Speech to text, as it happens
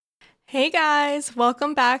Hey guys,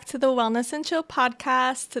 welcome back to the Wellness and Chill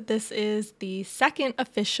podcast. This is the second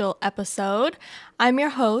official episode. I'm your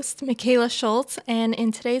host, Michaela Schultz, and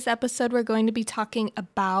in today's episode, we're going to be talking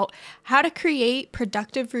about how to create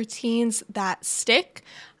productive routines that stick,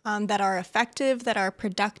 that are effective, that are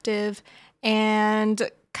productive,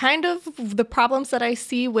 and kind of the problems that I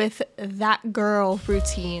see with that girl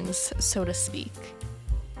routines, so to speak.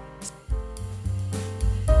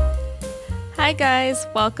 Hi guys,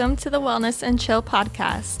 welcome to the Wellness and Chill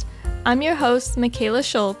podcast. I'm your host, Michaela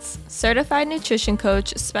Schultz, certified nutrition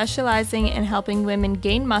coach specializing in helping women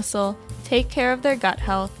gain muscle, take care of their gut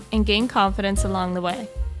health, and gain confidence along the way.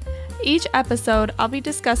 Each episode, I'll be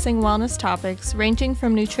discussing wellness topics ranging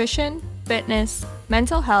from nutrition, fitness,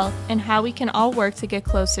 mental health, and how we can all work to get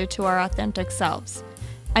closer to our authentic selves.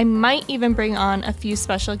 I might even bring on a few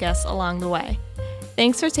special guests along the way.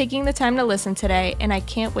 Thanks for taking the time to listen today, and I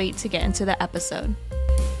can't wait to get into the episode.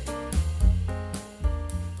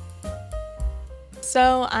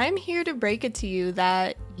 So I'm here to break it to you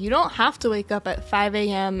that you don't have to wake up at 5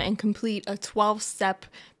 a.m. and complete a 12-step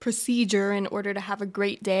procedure in order to have a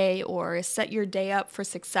great day or set your day up for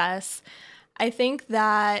success. I think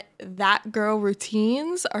that girl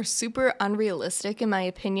routines are super unrealistic in my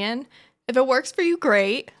opinion. If it works for you,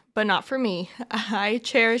 great. But not for me. I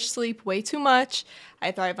cherish sleep way too much.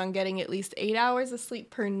 I thrive on getting at least 8 hours of sleep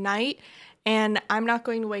per night, and I'm not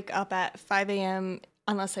going to wake up at 5 a.m.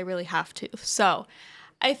 unless I really have to. So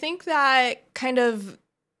I think that kind of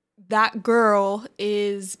that girl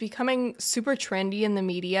is becoming super trendy in the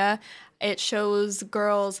media. It shows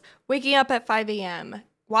girls waking up at 5 a.m.,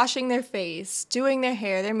 washing their face, doing their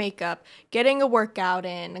hair, their makeup, getting a workout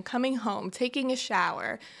in, coming home, taking a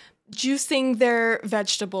shower, juicing their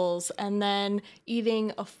vegetables, and then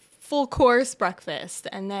eating a full course breakfast.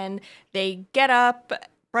 And then they get up,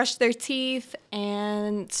 brush their teeth,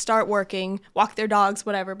 and start working, walk their dogs,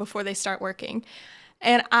 whatever, before they start working.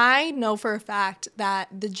 And I know for a fact that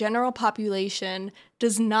the general population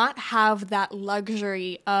does not have that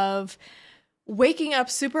luxury of waking up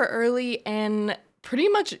super early and pretty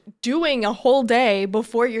much doing a whole day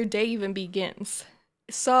before your day even begins.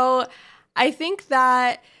 So I think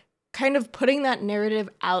that kind of putting that narrative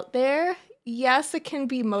out there, yes, it can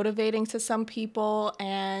be motivating to some people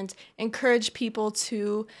and encourage people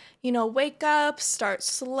to, wake up, start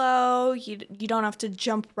slow. You don't have to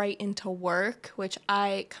jump right into work, which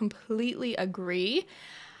I completely agree.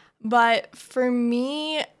 But for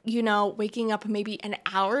me, waking up maybe an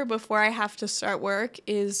hour before I have to start work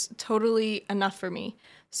is totally enough for me.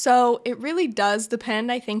 So it really does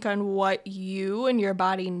depend, I think, on what you and your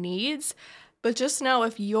body needs. But just know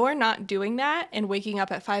if you're not doing that and waking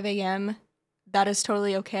up at 5 a.m., that is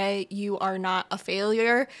totally okay. You are not a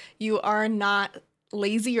failure. You are not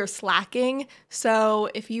lazy or slacking.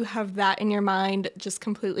 So if you have that in your mind, just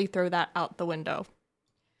completely throw that out the window.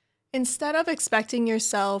 Instead of expecting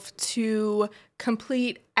yourself to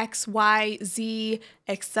complete X, Y, Z,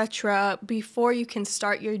 etc. before you can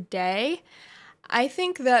start your day, I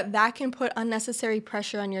think that can put unnecessary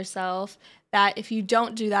pressure on yourself, that if you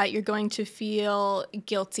don't do that, you're going to feel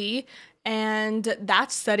guilty, and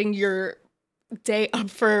that's setting your day up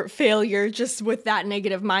for failure just with that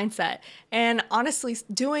negative mindset. And honestly,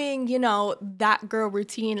 doing, that girl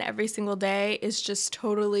routine every single day is just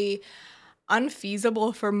totally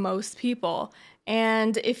unfeasible for most people.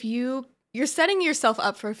 And if you're setting yourself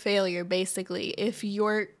up for failure, basically, if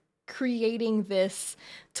you're creating this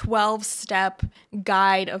 12-step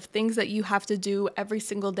guide of things that you have to do every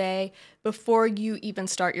single day before you even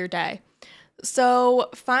start your day. So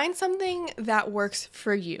find something that works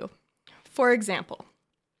for you. For example,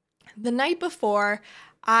 the night before,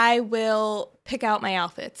 I will pick out my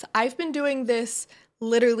outfits. I've been doing this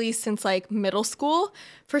literally since middle school.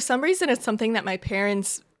 For some reason, it's something that my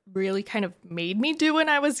parents really kind of made me do when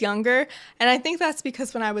I was younger. And I think that's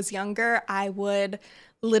because when I was younger, I would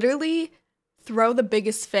literally throw the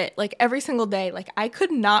biggest fit every single day. I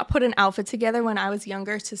could not put an outfit together when I was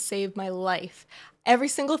younger to save my life. Every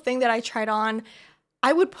single thing that I tried on,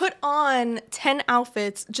 I would put on 10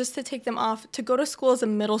 outfits just to take them off to go to school as a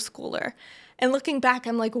middle schooler. And looking back,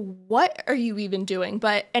 I'm like, what are you even doing?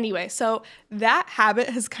 But anyway, so that habit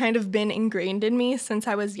has kind of been ingrained in me since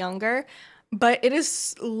I was younger. But it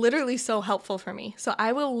is literally so helpful for me. So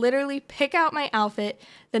I will literally pick out my outfit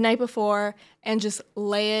the night before and just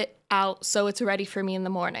lay it out so it's ready for me in the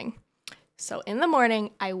morning. So in the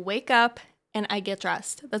morning, I wake up and I get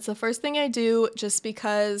dressed. That's the first thing I do, just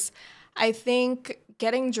because I think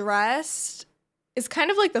getting dressed is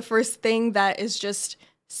kind of the first thing that is just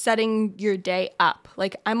setting your day up.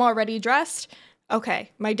 I'm already dressed.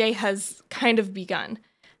 Okay, my day has kind of begun.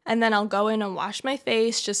 And then I'll go in and wash my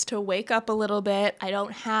face just to wake up a little bit. I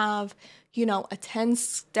don't have, a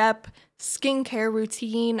 10-step skincare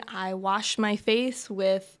routine. I wash my face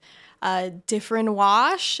with a different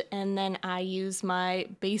wash, and then I use my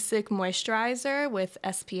basic moisturizer with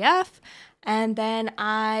SPF, and then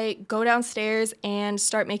I go downstairs and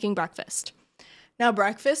start making breakfast. Now,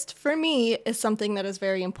 breakfast for me is something that is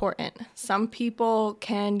very important. Some people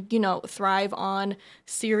can, thrive on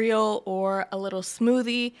cereal or a little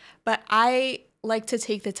smoothie, but I like to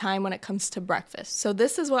take the time when it comes to breakfast. So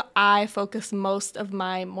this is what I focus most of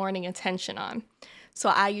my morning attention on. So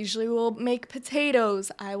I usually will make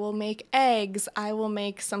potatoes, I will make eggs, I will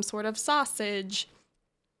make some sort of sausage.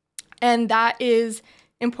 And that is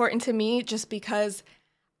important to me just because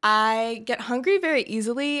I get hungry very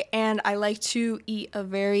easily, and I like to eat a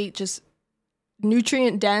very just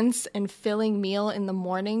nutrient dense and filling meal in the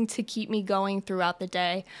morning to keep me going throughout the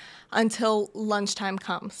day until lunchtime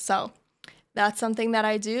comes. So that's something that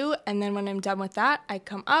I do. And then when I'm done with that, I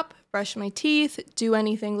come up, brush my teeth, do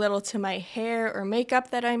anything little to my hair or makeup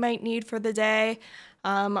that I might need for the day.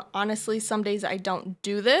 Honestly, some days I don't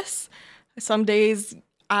do this. Some days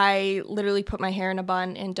I literally put my hair in a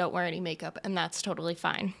bun and don't wear any makeup, and that's totally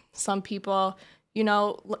fine. Some people,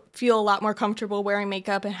 feel a lot more comfortable wearing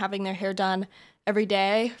makeup and having their hair done every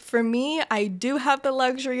day. For me, I do have the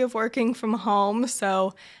luxury of working from home,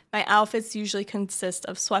 so my outfits usually consist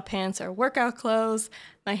of sweatpants or workout clothes.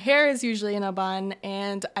 My hair is usually in a bun,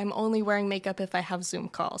 and I'm only wearing makeup if I have Zoom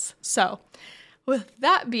calls. So with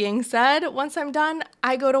that being said, once I'm done,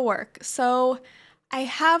 I go to work. So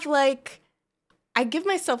I give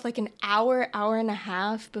myself like an hour and a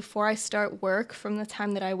half before I start work from the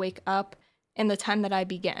time that I wake up and the time that I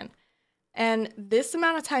begin. And this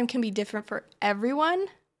amount of time can be different for everyone.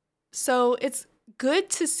 So it's good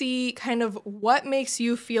to see kind of what makes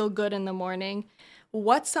you feel good in the morning.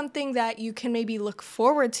 What's something that you can maybe look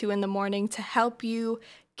forward to in the morning to help you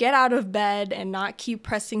get out of bed and not keep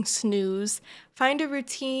pressing snooze. Find a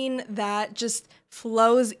routine that just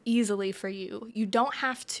flows easily for you. You don't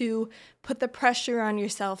have to put the pressure on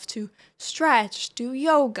yourself to stretch, do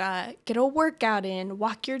yoga, get a workout in,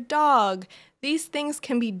 walk your dog. These things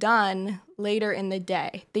can be done later in the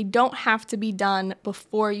day. They don't have to be done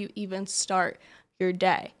before you even start your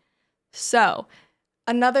day. So,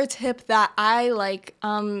 another tip that I like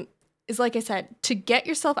is, like I said, to get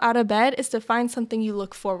yourself out of bed is to find something you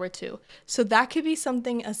look forward to. So that could be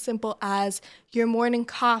something as simple as your morning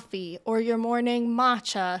coffee or your morning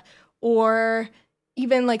matcha, or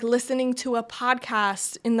even like listening to a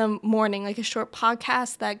podcast in the morning, like a short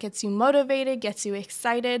podcast that gets you motivated, gets you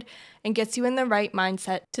excited, and gets you in the right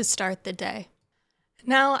mindset to start the day.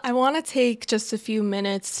 Now, I want to take just a few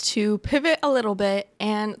minutes to pivot a little bit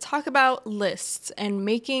and talk about lists and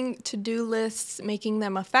making to-do lists, making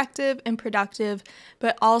them effective and productive,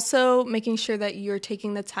 but also making sure that you're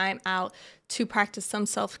taking the time out to practice some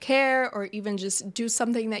self-care or even just do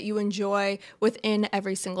something that you enjoy within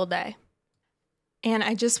every single day. And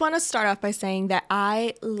I just want to start off by saying that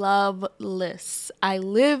I love lists. I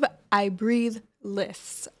live, I breathe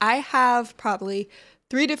lists. I have probably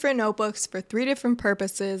 3 different notebooks for 3 different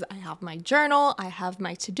purposes. I have my journal, I have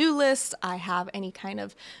my to-do list, I have any kind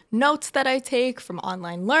of notes that I take from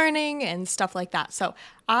online learning and stuff like that. So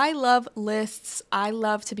I love lists. I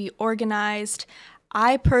love to be organized.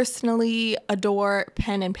 I personally adore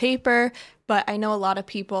pen and paper, but I know a lot of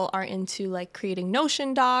people are into like creating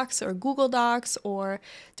Notion docs or Google Docs or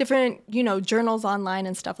different, journals online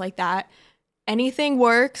and stuff like that. Anything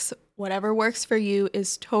works. Whatever works for you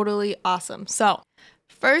is totally awesome. So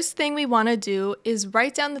first thing we want to do is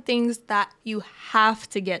write down the things that you have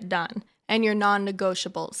to get done and your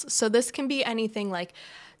non-negotiables. So this can be anything like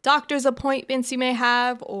doctor's appointments you may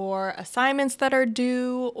have, or assignments that are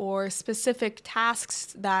due, or specific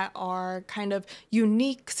tasks that are kind of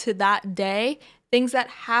unique to that day, things that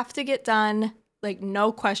have to get done, like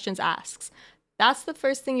no questions asked. That's the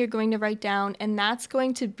first thing you're going to write down, and that's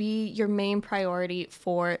going to be your main priority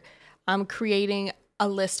for creating a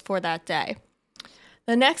list for that day.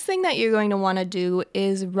 The next thing that you're going to want to do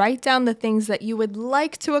is write down the things that you would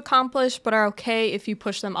like to accomplish but are okay if you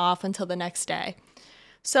push them off until the next day.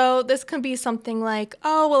 So this could be something like,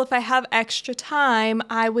 if I have extra time,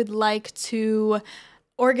 I would like to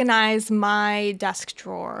organize my desk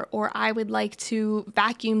drawer, or I would like to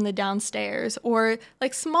vacuum the downstairs, or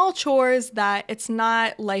like small chores that it's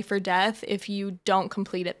not life or death if you don't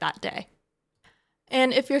complete it that day.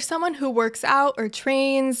 And if you're someone who works out or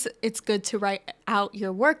trains, it's good to write out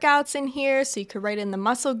your workouts in here. So you could write in the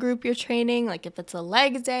muscle group you're training, like if it's a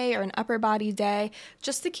leg day or an upper body day,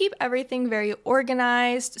 just to keep everything very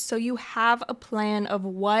organized so you have a plan of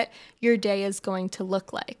what your day is going to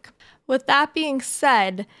look like. With that being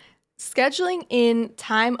said, scheduling in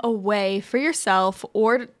time away for yourself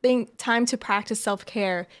or time to practice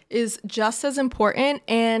self-care is just as important.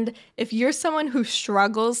 And if you're someone who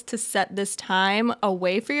struggles to set this time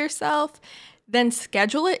away for yourself, then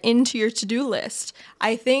schedule it into your to-do list.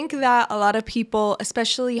 I think that a lot of people,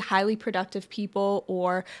 especially highly productive people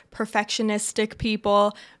or perfectionistic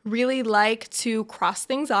people, really like to cross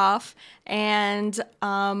things off. And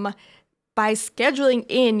by scheduling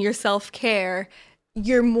in your self-care,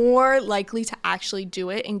 you're more likely to actually do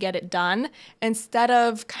it and get it done instead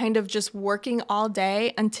of kind of just working all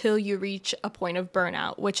day until you reach a point of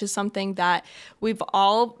burnout, which is something that we've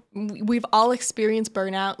all experienced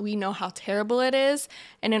burnout. We know how terrible it is.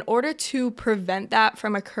 And in order to prevent that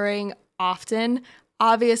from occurring often,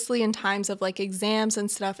 obviously in times of like exams and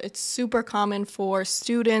stuff, it's super common for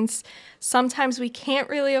students. Sometimes we can't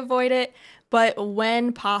really avoid it, but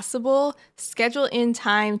when possible, schedule in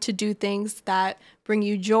time to do things that bring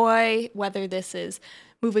you joy, whether this is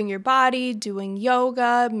moving your body, doing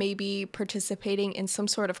yoga, maybe participating in some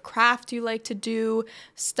sort of craft you like to do,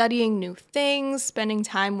 studying new things, spending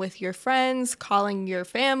time with your friends, calling your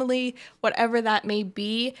family, whatever that may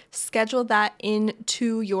be, schedule that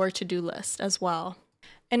into your to-do list as well.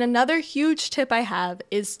 And another huge tip I have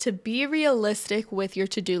is to be realistic with your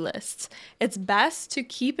to-do lists. It's best to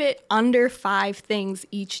keep it under 5 things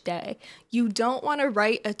each day. You don't want to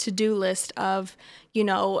write a to-do list of,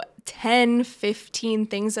 10, 15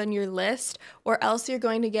 things on your list, or else you're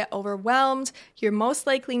going to get overwhelmed. You're most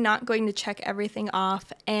likely not going to check everything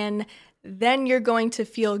off, and then you're going to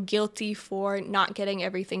feel guilty for not getting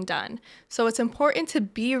everything done. So it's important to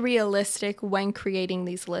be realistic when creating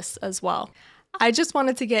these lists as well. I just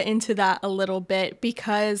wanted to get into that a little bit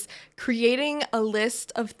because creating a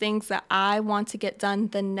list of things that I want to get done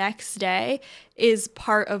the next day is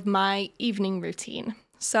part of my evening routine.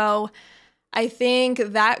 So I think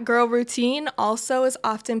that girl routine also is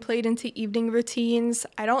often played into evening routines.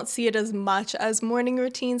 I don't see it as much as morning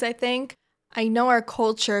routines, I think. I know our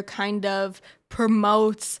culture kind of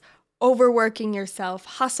promotes overworking yourself,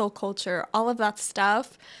 hustle culture, all of that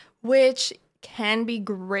stuff, which can be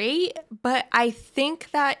great, but I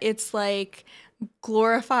think that it's like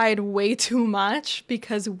glorified way too much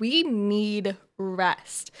because we need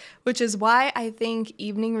rest, which is why I think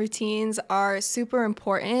evening routines are super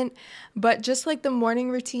important. But just like the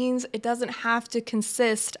morning routines, it doesn't have to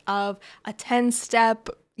consist of a 10-step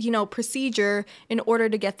procedure in order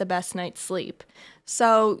to get the best night's sleep.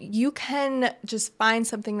 So you can just find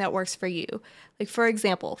something that works for you. Like, for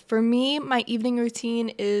example, for me, my evening routine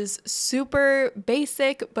is super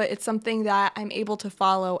basic, but it's something that I'm able to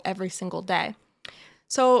follow every single day.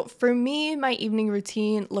 So for me, my evening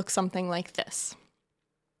routine looks something like this.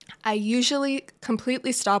 I usually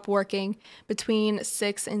completely stop working between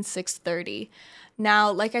 6 and 6:30.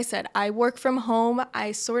 Now, like I said, I work from home.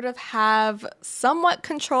 I sort of have somewhat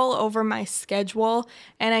control over my schedule,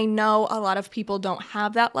 and I know a lot of people don't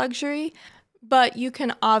have that luxury, but you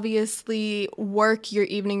can obviously work your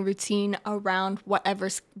evening routine around whatever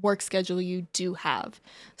work schedule you do have.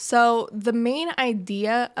 So the main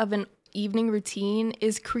idea of an evening routine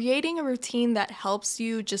is creating a routine that helps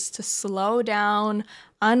you just to slow down,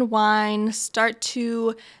 unwind, start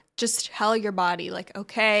to just tell your body like,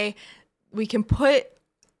 okay, we can put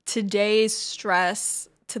today's stress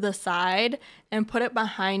to the side and put it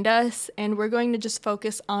behind us, and we're going to just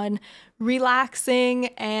focus on relaxing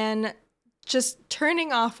and just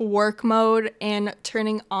turning off work mode and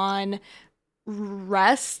turning on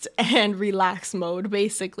rest and relax mode,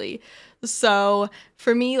 basically. So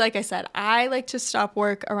for me, like I said, I like to stop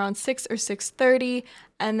work around 6 or 6:30,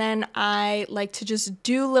 and then I like to just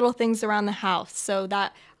do little things around the house. So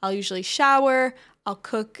that I'll usually shower, I'll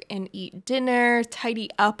cook and eat dinner, tidy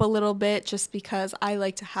up a little bit just because I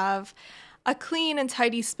like to have a clean and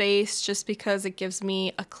tidy space just because it gives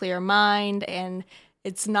me a clear mind and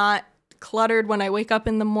it's not cluttered when I wake up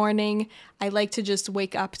in the morning. I like to just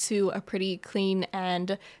wake up to a pretty clean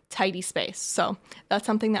and tidy space. So that's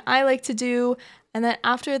something that I like to do. And then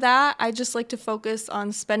after that, I just like to focus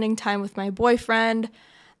on spending time with my boyfriend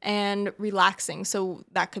and relaxing. So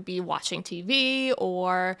that could be watching TV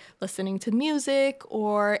or listening to music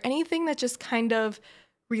or anything that just kind of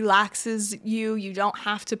relaxes you. You don't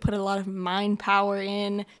have to put a lot of mind power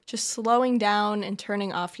in, just slowing down and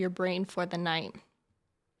turning off your brain for the night.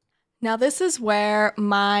 Now, this is where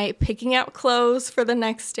my picking out clothes for the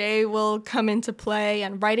next day will come into play,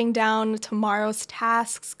 and writing down tomorrow's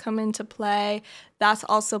tasks come into play. That's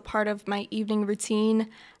also part of my evening routine.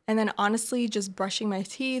 And then honestly, just brushing my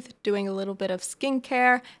teeth, doing a little bit of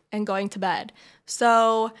skincare, and going to bed.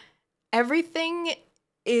 So everything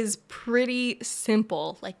is pretty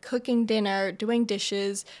simple, like cooking dinner, doing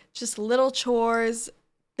dishes, just little chores,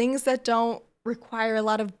 things that don't require a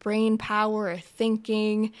lot of brain power or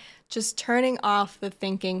thinking, just turning off the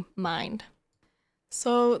thinking mind.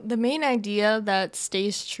 So, the main idea that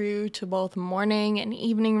stays true to both morning and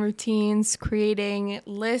evening routines, creating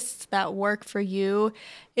lists that work for you,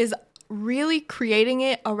 is really creating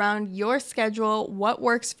it around your schedule, what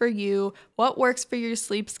works for you, what works for your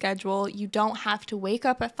sleep schedule. You don't have to wake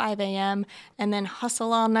up at 5 a.m. and then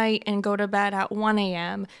hustle all night and go to bed at 1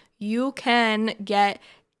 a.m. You can get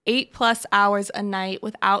 8+ hours a night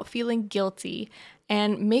without feeling guilty,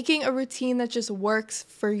 and making a routine that just works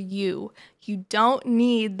for you. You don't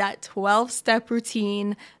need that 12-step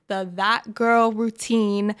routine, the that girl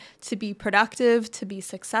routine to be productive, to be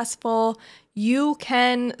successful. You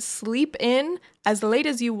can sleep in as late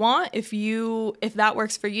as you want if that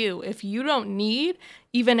works for you. If you don't need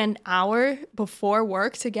even an hour before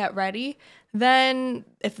work to get ready, then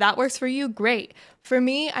if that works for you, great. For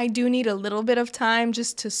me, I do need a little bit of time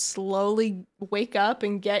just to slowly wake up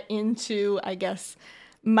and get into, I guess,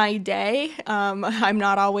 my day. I'm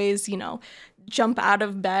not always, jump out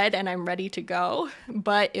of bed and I'm ready to go.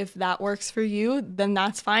 But if that works for you, then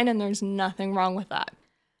that's fine, and there's nothing wrong with that.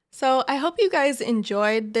 So I hope you guys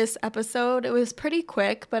enjoyed this episode. It was pretty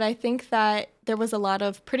quick, but I think that there was a lot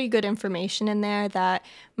of pretty good information in there that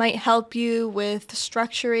might help you with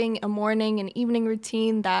structuring a morning and evening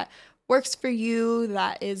routine that works for you,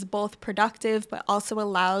 that is both productive but also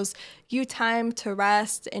allows you time to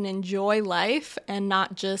rest and enjoy life, and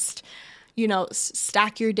not just,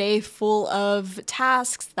 stack your day full of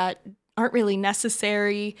tasks that aren't really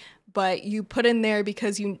necessary, but you put in there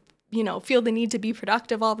because you feel the need to be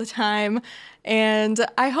productive all the time. And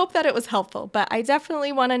I hope that it was helpful, but I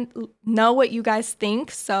definitely want to know what you guys think.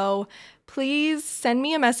 So please send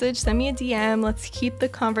me a message, send me a DM. Let's keep the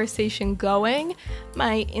conversation going.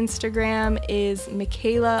 My Instagram is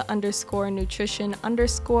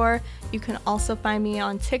Michaela_nutrition_. You can also find me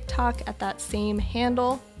on TikTok at that same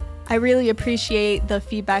handle. I really appreciate the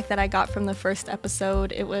feedback that I got from the first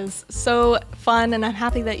episode. It was so fun, and I'm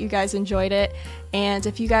happy that you guys enjoyed it. And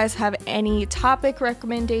if you guys have any topic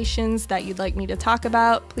recommendations that you'd like me to talk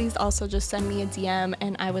about, please also just send me a DM,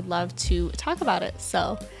 and I would love to talk about it.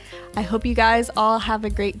 So I hope you guys all have a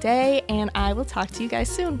great day, and I will talk to you guys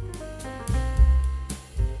soon.